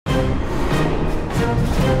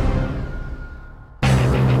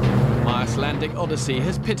Icelandic odyssey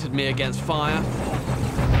has pitted me against fire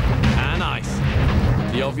and ice.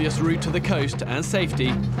 The obvious route to the coast and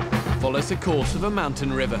safety follows the course of a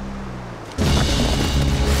mountain river.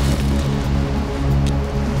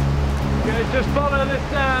 Okay, just follow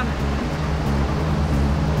this down.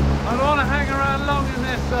 I don't want to hang around long in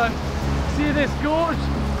this, so see this gorge?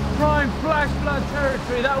 Prime flash flood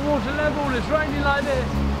territory. That water level is raining like this.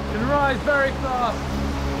 It can rise very fast.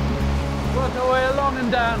 Work our way along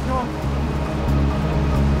and down, come on.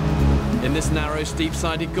 In this narrow,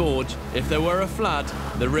 steep-sided gorge, if there were a flood,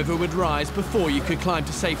 the river would rise before you could climb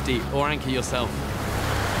to safety or anchor yourself.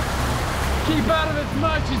 Keep out of it as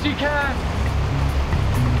much as you can.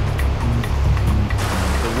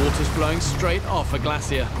 The water's flowing straight off a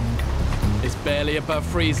glacier. It's barely above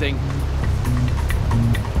freezing,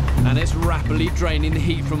 and it's rapidly draining the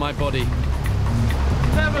heat from my body.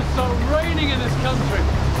 Never stop raining in this country.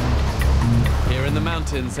 Here in the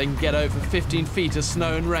mountains, they can get over 15 feet of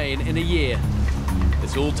snow and rain in a year.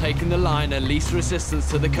 It's all taking the line of least resistance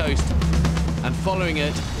to the coast, and following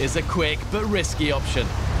it is a quick but risky option.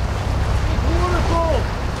 Waterfall!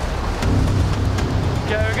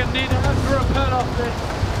 Okay, we're going to need to have to rappel off this.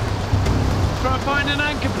 Try and find an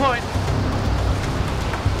anchor point.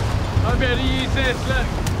 I'll be able to use this, look.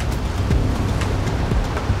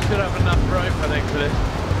 Should have enough rope, I think, for this.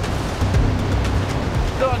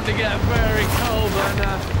 Starting to get very cold right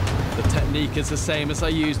now. The technique is the same as I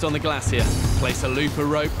used on the glacier. Place a loop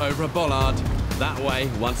of rope over a bollard. That way,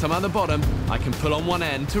 once I'm at the bottom, I can pull on one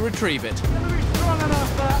end to retrieve it. Gonna be strong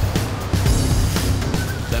enough, that.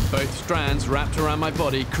 Then both strands wrapped around my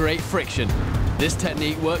body create friction. This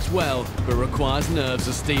technique works well, but requires nerves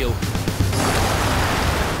of steel.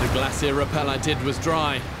 The glacier rappel I did was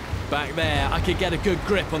dry. Back there, I could get a good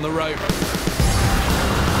grip on the rope.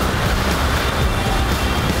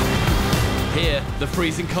 Here, the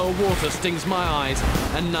freezing cold water stings my eyes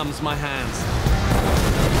and numbs my hands.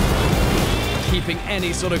 Keeping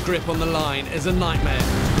any sort of grip on the line is a nightmare,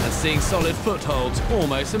 and seeing solid footholds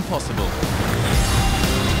almost impossible.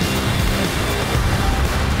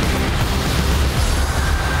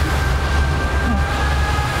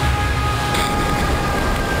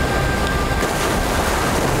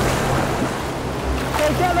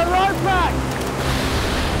 Get the rope back!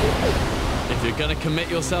 If you're going to commit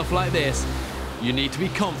yourself like this, you need to be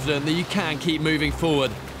confident that you can keep moving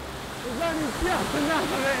forward. There's only just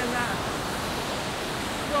enough of it in that.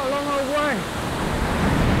 Got a long old way.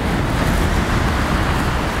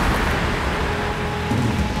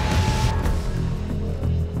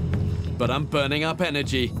 But I'm burning up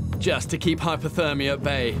energy just to keep hypothermia at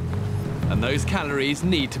bay. And those calories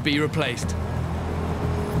need to be replaced.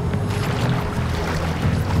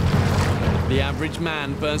 The average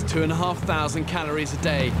man burns 2,500 calories a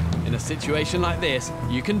day. In a situation like this,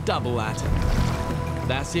 you can double that.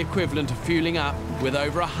 That's the equivalent of fueling up with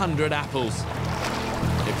over 100 apples.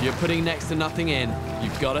 If you're putting next to nothing in,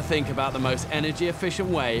 you've got to think about the most energy-efficient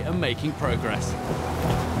way of making progress.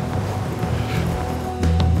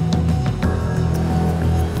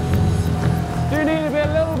 Do need to be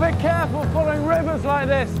a little bit careful following rivers like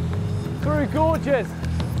this, through gorges.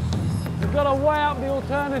 You've got to weigh up the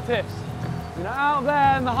alternatives. You know, out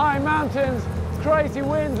there in the high mountains, crazy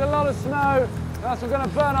winds, a lot of snow. That's what's going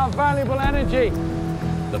to burn our valuable energy.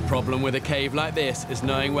 The problem with a cave like this is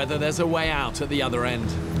knowing whether there's a way out at the other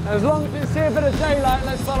end. As long as we see a bit of daylight,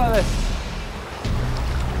 let's follow this.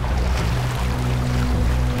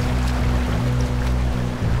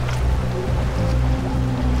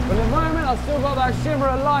 But at the moment, I've still got that shimmer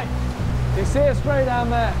of light. You see it straight down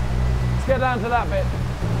there. Let's get down to that bit.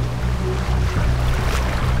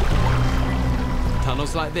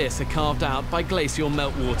 Tunnels like this are carved out by glacial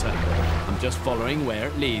meltwater. I'm just following where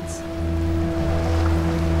it leads.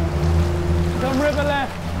 Come river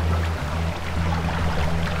left.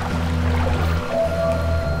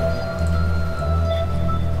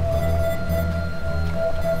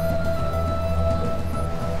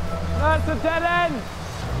 That's a dead end.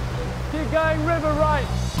 Keep going river right.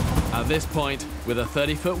 At this point, with a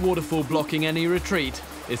 30-foot waterfall blocking any retreat,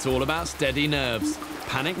 it's all about steady nerves.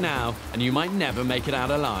 Panic now, and you might never make it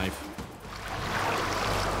out alive.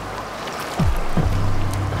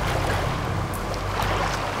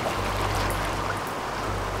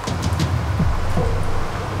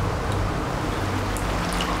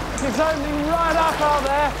 It's opening right up out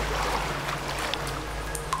there.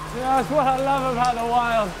 You know, that's what I love about the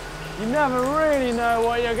wild. You never really know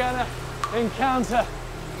what you're going to encounter.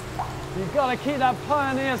 You've got to keep that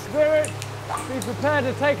pioneer spirit, be prepared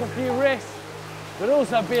to take a few risks, but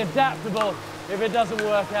also be adaptable if it doesn't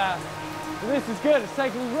work out. So this is good, it's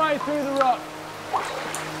taking right through the rock.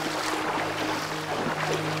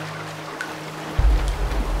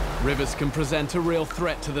 Rivers can present a real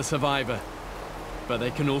threat to the survivor, but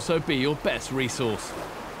they can also be your best resource.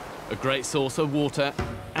 A great source of water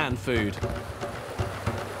and food.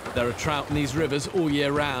 There are trout in these rivers all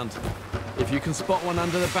year round. If you can spot one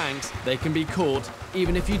under the banks, they can be caught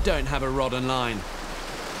even if you don't have a rod and line.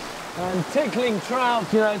 And tickling trout,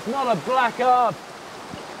 you know, it's not a black art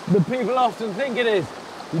that people often think it is.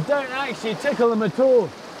 You don't actually tickle them at all.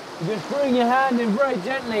 You just bring your hand in very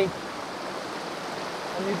gently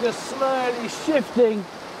and you're just slowly shifting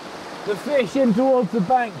the fish in towards the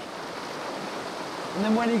bank. And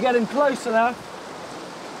then when you get him close enough,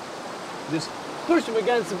 just push him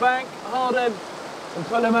against the bank, hold him, and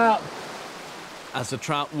pull him out. As the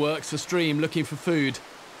trout works the stream looking for food,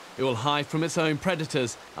 it will hide from its own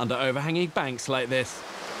predators under overhanging banks like this.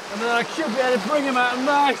 And then I should be able to bring him out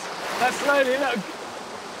nice and slowly, look.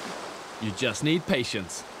 You just need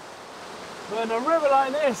patience. But in a river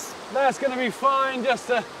like this, that's going to be fine just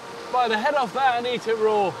to bite the head off that and eat it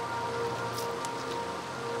raw.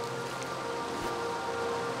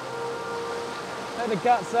 Take the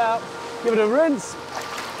guts out, give it a rinse.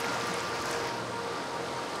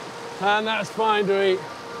 And that's fine to eat.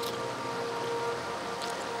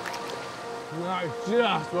 That's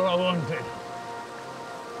just what I wanted.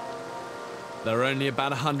 There are only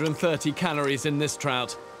about 130 calories in this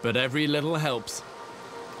trout, but every little helps.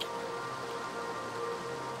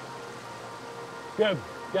 Good,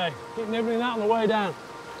 okay, keep nibbling that on the way down.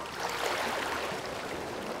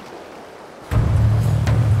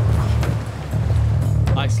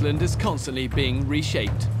 Iceland is constantly being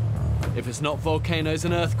reshaped. If it's not volcanoes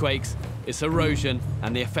and earthquakes, it's erosion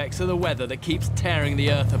and the effects of the weather that keeps tearing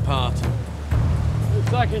the earth apart.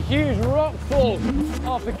 It's like a huge rock fall.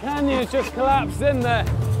 Half the canyon's just collapsed in there.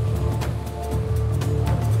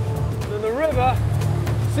 And the river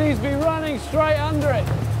seems to be running straight under it.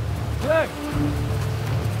 Look.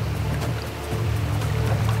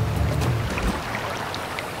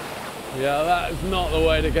 Yeah, that is not the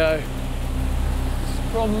way to go. The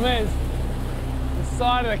problem is, the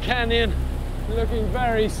side of the canyon looking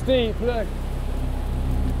very steep, look.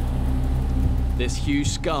 This huge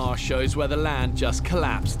scar shows where the land just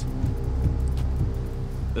collapsed.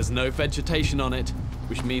 There's no vegetation on it,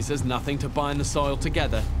 which means there's nothing to bind the soil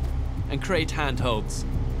together and create handholds.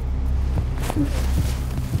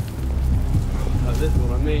 Oh, this is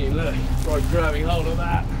what I mean, look. Try grabbing hold of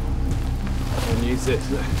that. And use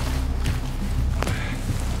this, look.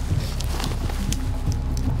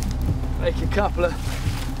 Make a couple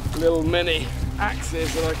of little mini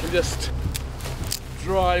axes that I can just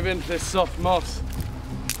drive into this soft moss.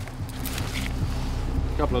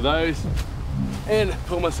 A couple of those. In,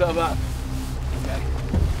 pull myself up. Okay.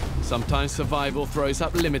 Sometimes survival throws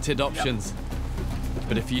up limited options.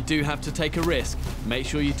 But if you do have to take a risk, make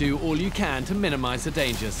sure you do all you can to minimize the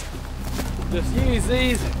dangers. Just use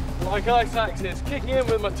these like ice axes, kicking in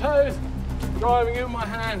with my toes, driving in with my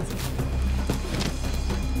hands.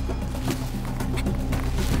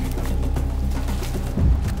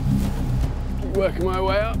 Keep working my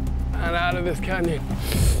way up and out of this canyon.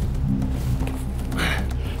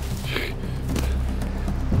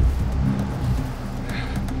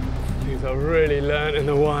 Things I've really learned in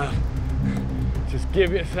the wild. Just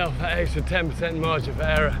give yourself that extra 10% margin for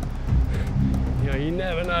error. You know, you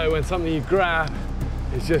never know when something you grab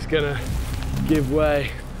is just gonna give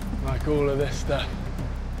way, like all of this stuff.